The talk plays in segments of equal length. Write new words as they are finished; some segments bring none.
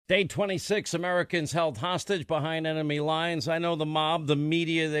Day 26, Americans held hostage behind enemy lines. I know the mob, the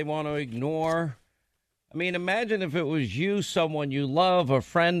media, they want to ignore. I mean, imagine if it was you, someone you love, a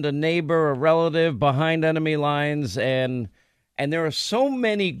friend, a neighbor, a relative behind enemy lines. And there are so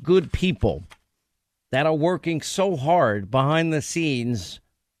many good people that are working so hard behind the scenes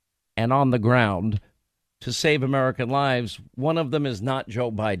and on the ground to save American lives. One of them is not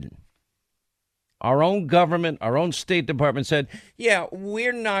Joe Biden. Our own government, our own State Department said, yeah,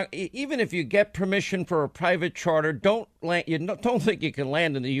 we're not, even if you get permission for a private charter, don't think you can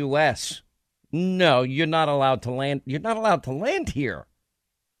land in the U.S. No, you're not allowed to land. You're not allowed to land here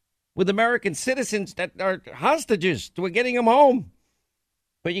with American citizens that are hostages. We're getting them home.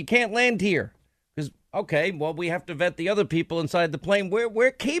 But you can't land here because, OK, well, we have to vet the other people inside the plane. We're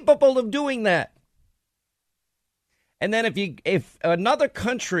capable of doing that. And then if another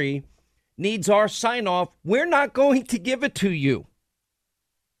country needs our sign off, we're not going to give it to you.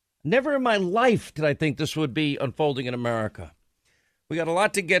 Never in my life did I think this would be unfolding in America. We got a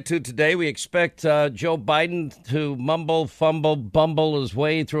lot to get to today. We expect Joe Biden to mumble, fumble, bumble his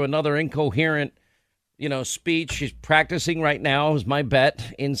way through another incoherent, speech. He's practicing right now, is my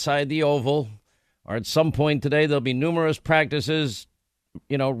bet, inside the Oval. Or at some point today, there'll be numerous practices,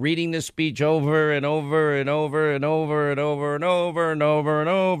 reading this speech over and over and over and over and over and over and over and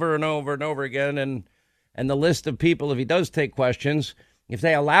over and over and over again. And the list of people, if he does take questions, if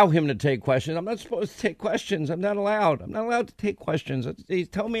they allow him to take questions, I'm not supposed to take questions. I'm not allowed. I'm not allowed to take questions. They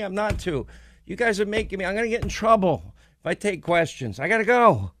tell me I'm not to. You guys are making me. I'm going to get in trouble if I take questions. I got to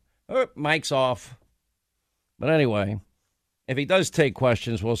go. Oh, mic's off. But anyway, if he does take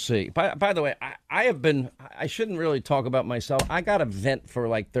questions, we'll see. By the way, I shouldn't really talk about myself. I got a vent for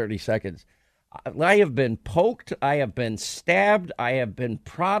like 30 seconds. I have been poked. I have been stabbed. I have been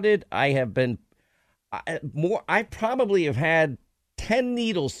prodded. I probably have had 10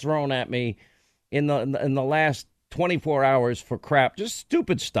 needles thrown at me in the last 24 hours for crap. Just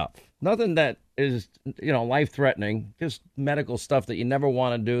stupid stuff. Nothing that is, life-threatening. Just medical stuff that you never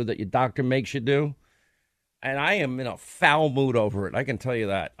want to do, that your doctor makes you do. And I am in a foul mood over it. I can tell you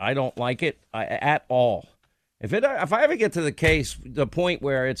that. I don't like it at all. If I ever get to the point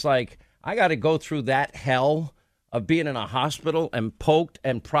where it's like I got to go through that hell of being in a hospital and poked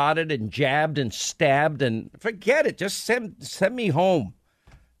and prodded and jabbed and stabbed, and forget it. Just send me home.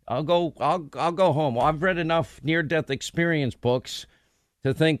 I'll go home. Well, I've read enough near-death experience books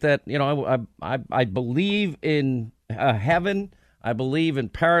to think that I believe in heaven. I believe in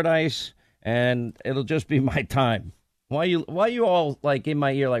paradise. And it'll just be my time. Why you all like in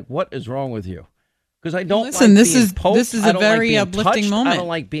my ear? Like, what is wrong with you? Because I don't listen. Like being poked. This is a very uplifting moment. I don't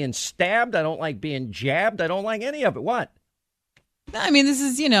like being stabbed. I don't like being jabbed. I don't like any of it. What? I mean, this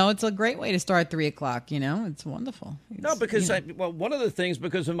is it's a great way to start 3 o'clock. It's wonderful. Because one of the things,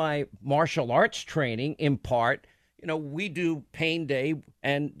 because of my martial arts training, in part, we do pain day,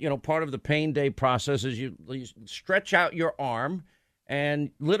 and part of the pain day process is you stretch out your arm. And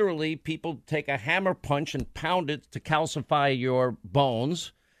literally, people take a hammer punch and pound it to calcify your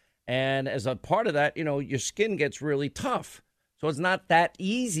bones. And as a part of that, your skin gets really tough. So it's not that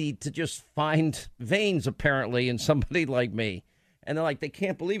easy to just find veins, apparently, in somebody like me. And they're like, they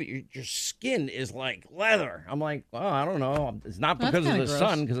can't believe it. Your skin is like leather. I'm like, well, I don't know. It's not because of the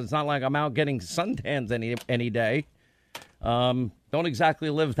sun, because it's not like I'm out getting suntans any day. Don't exactly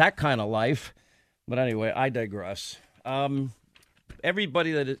live that kind of life. But anyway, I digress.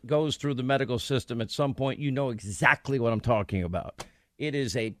 Everybody that goes through the medical system at some point, exactly what I'm talking about. It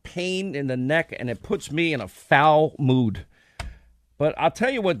is a pain in the neck, and it puts me in a foul mood. But I'll tell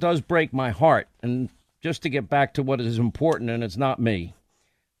you what does break my heart, and just to get back to what is important, and it's not me,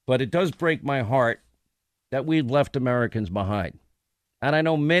 but it does break my heart that we've left Americans behind. And I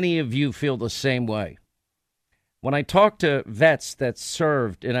know many of you feel the same way. When I talk to vets that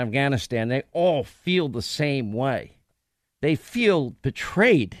served in Afghanistan, they all feel the same way. They feel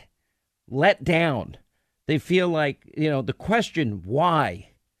betrayed, let down. They feel like, the question, why?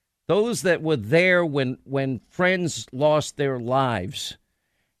 Those that were there when friends lost their lives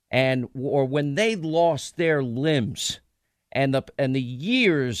or when they lost their limbs and the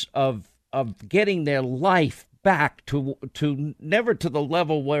years of getting their life back to never to the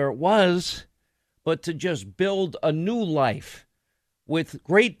level where it was, but to just build a new life with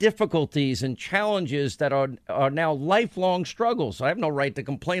great difficulties and challenges that are now lifelong struggles. I have no right to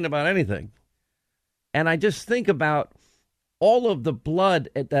complain about anything. And I just think about all of the blood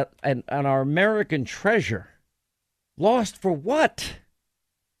and our American treasure lost for what?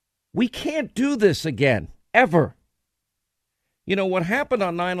 We can't do this again, ever. What happened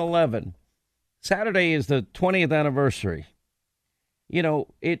on 9/11, Saturday is the 20th anniversary.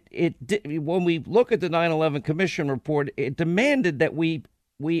 when we look at the 9/11 Commission report, it demanded that we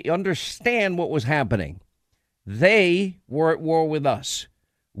understand what was happening. They were at war with us.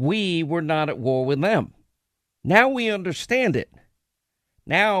 We were not at war with them. Now we understand it.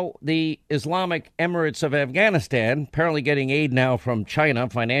 Now the Islamic Emirates of Afghanistan, apparently getting aid now from China,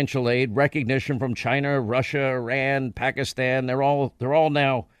 financial aid, recognition from China, Russia, Iran, Pakistan. They're all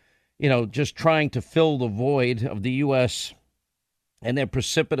now, just trying to fill the void of the U.S. and their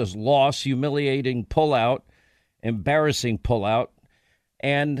precipitous loss, humiliating pullout, embarrassing pullout,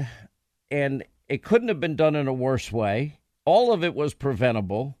 and it couldn't have been done in a worse way. All of it was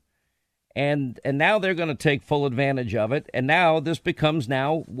preventable. And now they're going to take full advantage of it. And now this becomes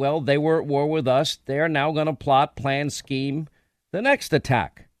they were at war with us. They're now going to plot, plan, scheme the next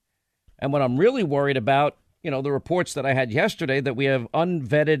attack. And what I'm really worried about, the reports that I had yesterday that we have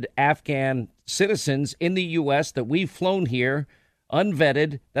unvetted Afghan citizens in the U.S. that we've flown here,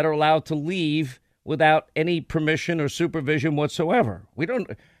 unvetted, that are allowed to leave without any permission or supervision whatsoever.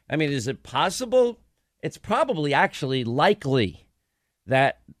 Is it possible? It's probably actually likely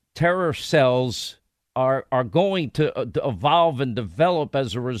that terror cells are going to evolve and develop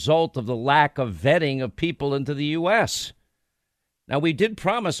as a result of the lack of vetting of people into the U.S. Now, we did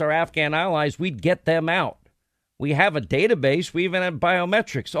promise our Afghan allies we'd get them out. We have a database. We even have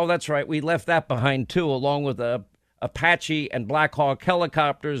biometrics. Oh, that's right. We left that behind, too, along with Apache and Black Hawk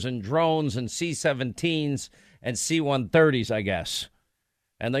helicopters and drones and C-17s and C-130s, I guess,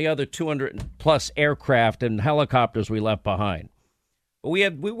 and the other 200-plus aircraft and helicopters we left behind. We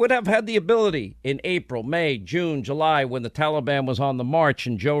would have had the ability in April, May, June, July, when the Taliban was on the march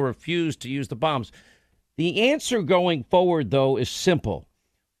and Joe refused to use the bombs. The answer going forward, though, is simple.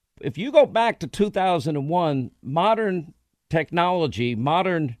 If you go back to 2001, modern technology,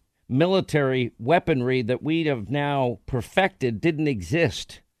 modern military weaponry that we have now perfected didn't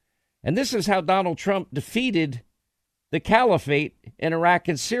exist. And this is how Donald Trump defeated the caliphate in Iraq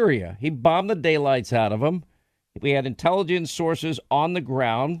and Syria. He bombed the daylights out of them. We had intelligence sources on the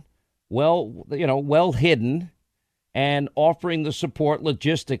ground, well hidden, and offering the support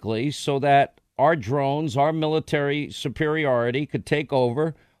logistically so that our drones, our military superiority could take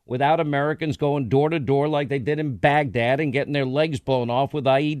over without Americans going door to door like they did in Baghdad and getting their legs blown off with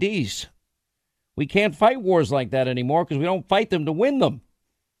IEDs. We can't fight wars like that anymore because we don't fight them to win them.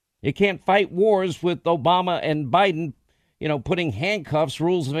 You can't fight wars with Obama and Biden putting handcuffs,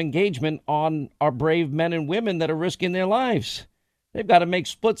 rules of engagement on our brave men and women that are risking their lives. They've got to make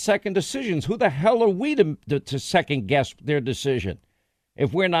split-second decisions. Who the hell are we to second-guess their decision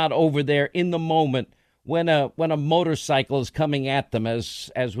if we're not over there in the moment when a motorcycle is coming at them,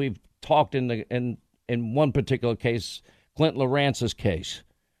 as we've talked in one particular case, Clint Lorance's case?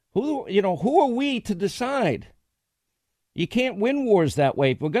 Who are we to decide? You can't win wars that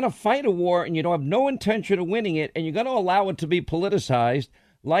way. If we're going to fight a war and you don't have no intention of winning it and you're going to allow it to be politicized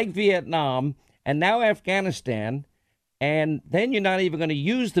like Vietnam and now Afghanistan, and then you're not even going to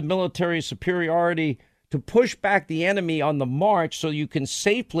use the military superiority to push back the enemy on the march so you can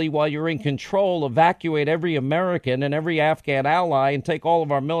safely, while you're in control, evacuate every American and every Afghan ally and take all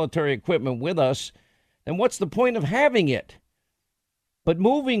of our military equipment with us, then what's the point of having it? But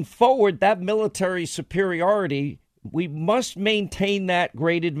moving forward, that military superiority, we must maintain that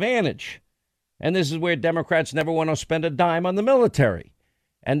great advantage. And this is where Democrats never want to spend a dime on the military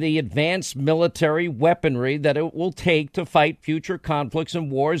and the advanced military weaponry that it will take to fight future conflicts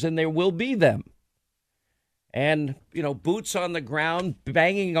and wars, and there will be them. And, boots on the ground,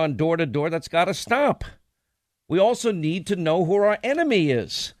 banging on door to door, that's got to stop. We also need to know who our enemy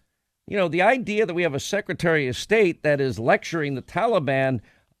is. The idea that we have a Secretary of State that is lecturing the Taliban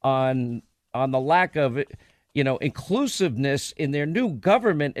on the lack of inclusiveness in their new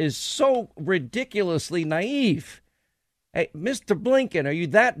government is so ridiculously naive. Hey, Mr. Blinken, are you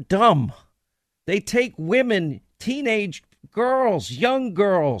that dumb? They take women, teenage girls, young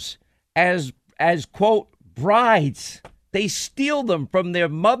girls, as quote, brides. They steal them from their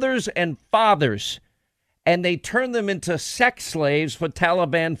mothers and fathers, and they turn them into sex slaves for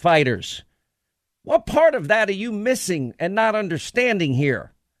Taliban fighters. What part of that are you missing and not understanding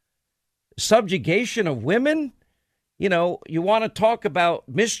here? Subjugation of women? You want to talk about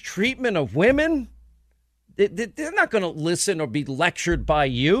mistreatment of women? They're not going to listen or be lectured by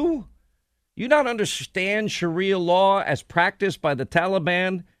you. You not understand Sharia law as practiced by the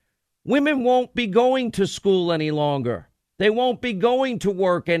Taliban? Women won't be going to school any longer. They won't be going to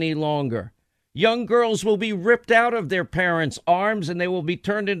work any longer. Young girls will be ripped out of their parents' arms and they will be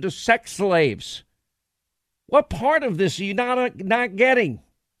turned into sex slaves. What part of this are you not getting?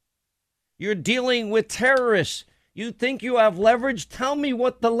 You're dealing with terrorists. You think you have leverage? Tell me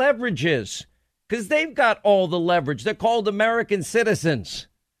what the leverage is. Because they've got all the leverage. They're called American citizens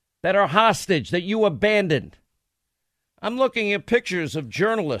that are hostage, that you abandoned. I'm looking at pictures of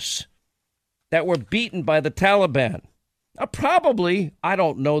journalists that were beaten by the Taliban. Now, probably, I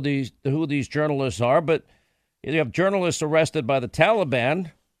don't know who these journalists are, but you have journalists arrested by the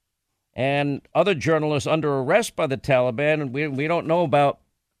Taliban and other journalists under arrest by the Taliban, and we don't know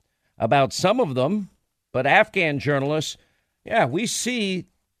about some of them, but Afghan journalists, yeah, we see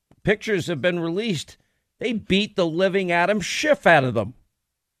pictures have been released. They beat the living Adam Schiff out of them.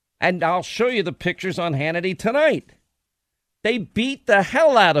 And I'll show you the pictures on Hannity tonight. They beat the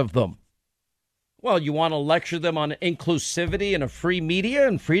hell out of them. Well, you want to lecture them on inclusivity and a free media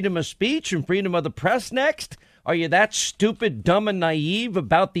and freedom of speech and freedom of the press next? Are you that stupid, dumb, and naive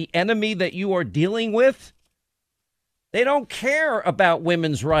about the enemy that you are dealing with? They don't care about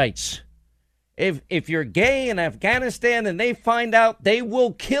women's rights. If you're gay in Afghanistan and they find out, they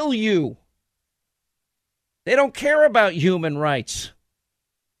will kill you. They don't care about human rights.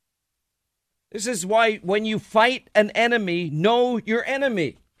 This is why when you fight an enemy, know your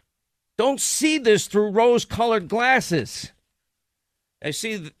enemy. Don't see this through rose-colored glasses. I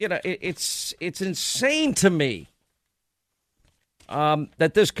see, it's insane to me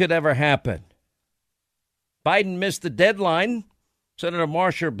that this could ever happen. Biden missed the deadline. Senator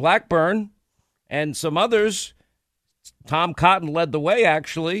Marsha Blackburn and some others, Tom Cotton led the way,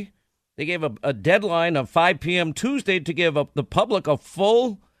 actually. They gave a deadline of 5 p.m. Tuesday to give the public a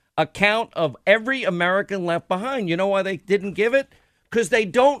full account of every American left behind. You know why they didn't give it? Because they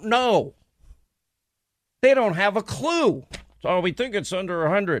don't know. They don't have a clue. So we think it's under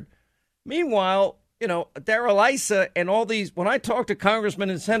 100. Meanwhile, Darrell Issa and all these, when I talk to congressmen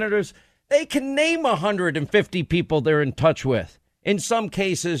and senators, they can name 150 people they're in touch with. In some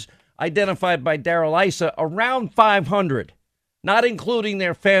cases, identified by Darrell Issa, around 500, not including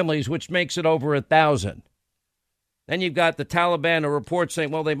their families, which makes it over 1,000. Then you've got the Taliban, a report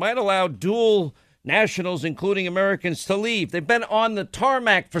saying, well, they might allow dual nationals, including Americans, to leave. They've been on the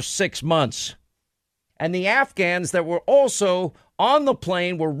tarmac for 6 months. And the Afghans that were also on the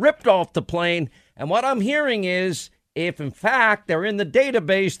plane were ripped off the plane. And what I'm hearing is, if in fact they're in the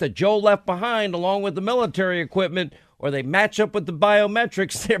database that Joe left behind along with the military equipment, or they match up with the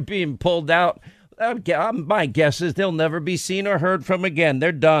biometrics, they're being pulled out. My guess is they'll never be seen or heard from again.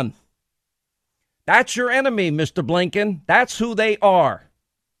 They're done. That's your enemy, Mr. Blinken. That's who they are.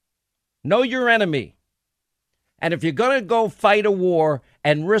 Know your enemy. And if you're going to go fight a war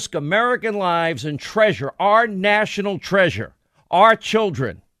and risk American lives and treasure, our national treasure, our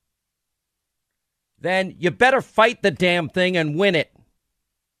children, then you better fight the damn thing and win it.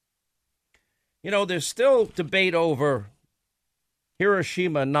 There's still debate over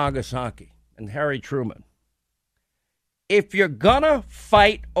Hiroshima and Nagasaki and Harry Truman. If you're going to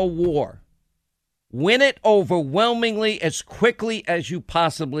fight a war, win it overwhelmingly as quickly as you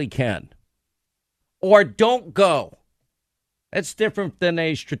possibly can. Or don't go. That's different than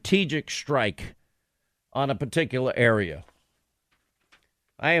a strategic strike on a particular area.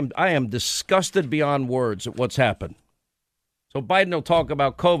 I am disgusted beyond words at what's happened. So Biden will talk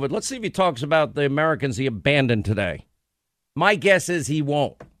about COVID. Let's see if he talks about the Americans he abandoned today. My guess is he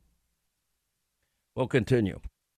won't. We'll continue.